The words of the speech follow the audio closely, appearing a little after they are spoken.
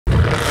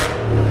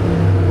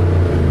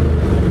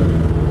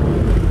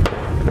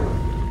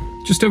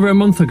Just over a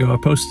month ago I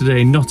posted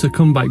a not a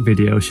comeback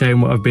video sharing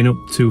what I've been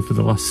up to for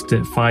the last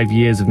 5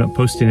 years of not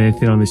posting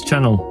anything on this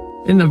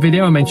channel. In that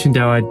video I mentioned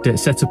how I'd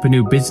set up a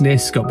new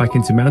business, got back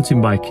into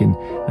mountain biking,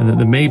 and that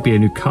there may be a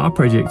new car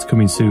project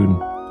coming soon.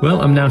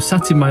 Well, I'm now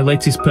sat in my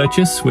latest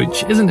purchase,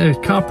 which isn't a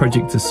car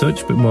project as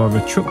such, but more of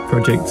a truck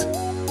project.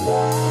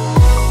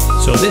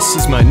 So this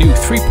is my new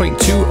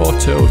 3.2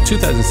 Auto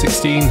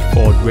 2016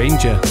 Ford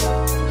Ranger.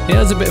 It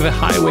has a bit of a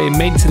highway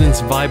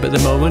maintenance vibe at the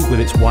moment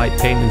with its white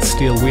paint and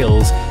steel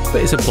wheels,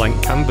 but it's a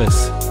blank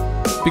canvas.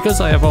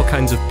 Because I have all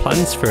kinds of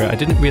plans for it, I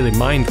didn't really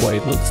mind what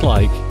it looked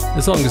like,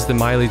 as long as the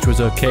mileage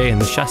was okay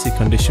and the chassis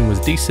condition was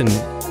decent.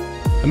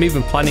 I'm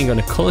even planning on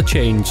a colour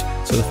change,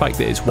 so the fact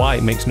that it's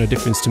white makes no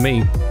difference to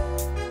me.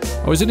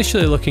 I was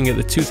initially looking at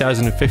the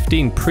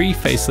 2015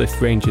 pre-facelift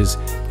Rangers,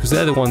 because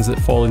they're the ones that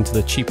fall into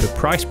the cheaper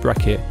price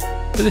bracket,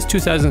 but this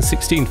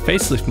 2016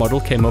 facelift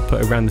model came up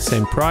at around the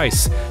same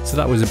price, so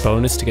that was a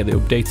bonus to get the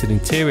updated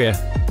interior.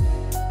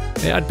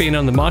 It had been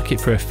on the market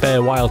for a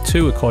fair while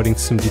too, according to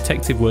some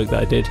detective work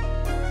that I did,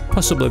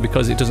 possibly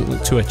because it doesn't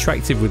look too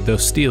attractive with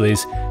those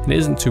steelies, and it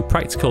isn't too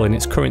practical in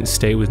its current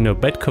state with no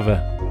bed cover.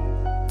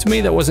 To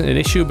me that wasn't an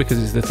issue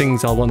because it's the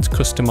things I'll want to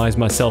customise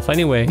myself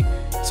anyway,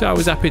 so I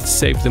was happy to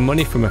save the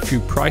money from a few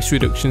price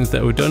reductions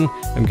that were done,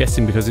 I'm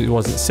guessing because it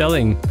wasn't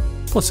selling,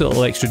 plus a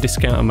little extra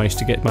discount I managed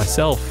to get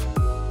myself.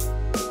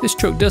 This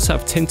truck does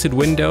have tinted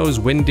windows,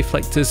 wind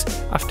deflectors,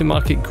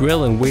 aftermarket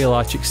grille and wheel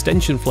arch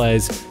extension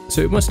flares,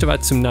 so it must have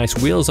had some nice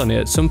wheels on it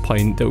at some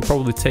point that were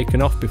probably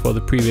taken off before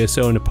the previous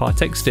owner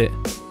Part-X'd it.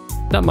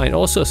 That might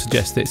also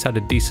suggest that it's had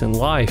a decent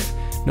life,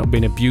 not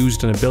been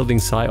abused on a building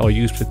site or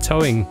used for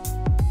towing.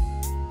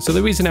 So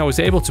the reason I was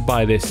able to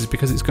buy this is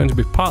because it's going to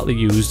be partly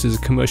used as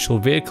a commercial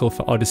vehicle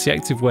for Odyssey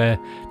Activewear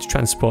to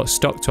transport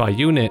stock to our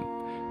unit,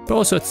 but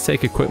also to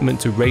take equipment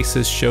to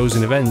races, shows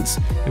and events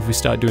if we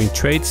start doing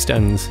trade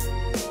stands.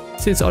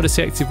 Since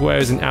Odyssey Activewear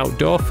is an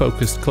outdoor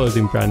focused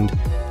clothing brand,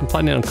 I'm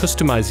planning on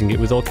customising it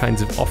with all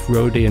kinds of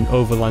off-roady and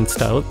overland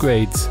style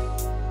upgrades.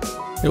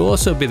 It will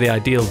also be the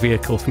ideal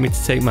vehicle for me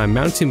to take my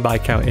mountain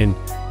bike out in,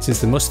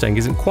 since the Mustang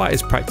isn't quite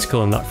as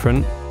practical on that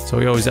front, so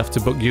we always have to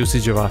book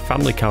usage of our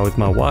family car with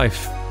my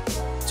wife.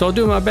 So I'll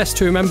do my best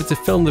to remember to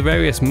film the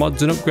various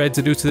mods and upgrades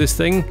I do to this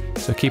thing,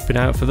 so keep an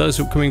eye out for those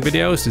upcoming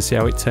videos to see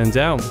how it turns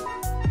out.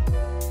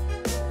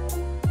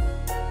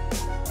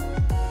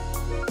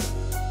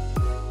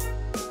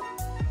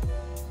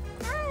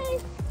 Hi!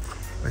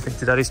 What do you think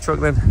to Daddy's truck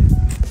then?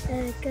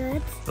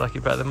 Good. You like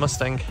it better than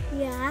Mustang?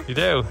 Yeah. You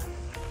do?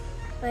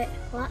 Wait,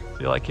 what?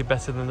 Do you like it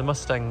better than the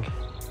Mustang?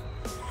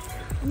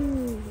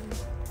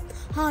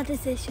 Hard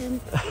decision.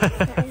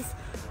 That is.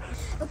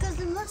 Because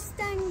the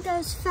Mustang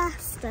goes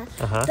faster,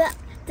 but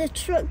the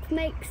truck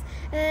makes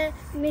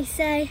me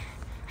say,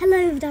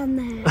 hello down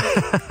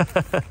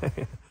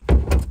there.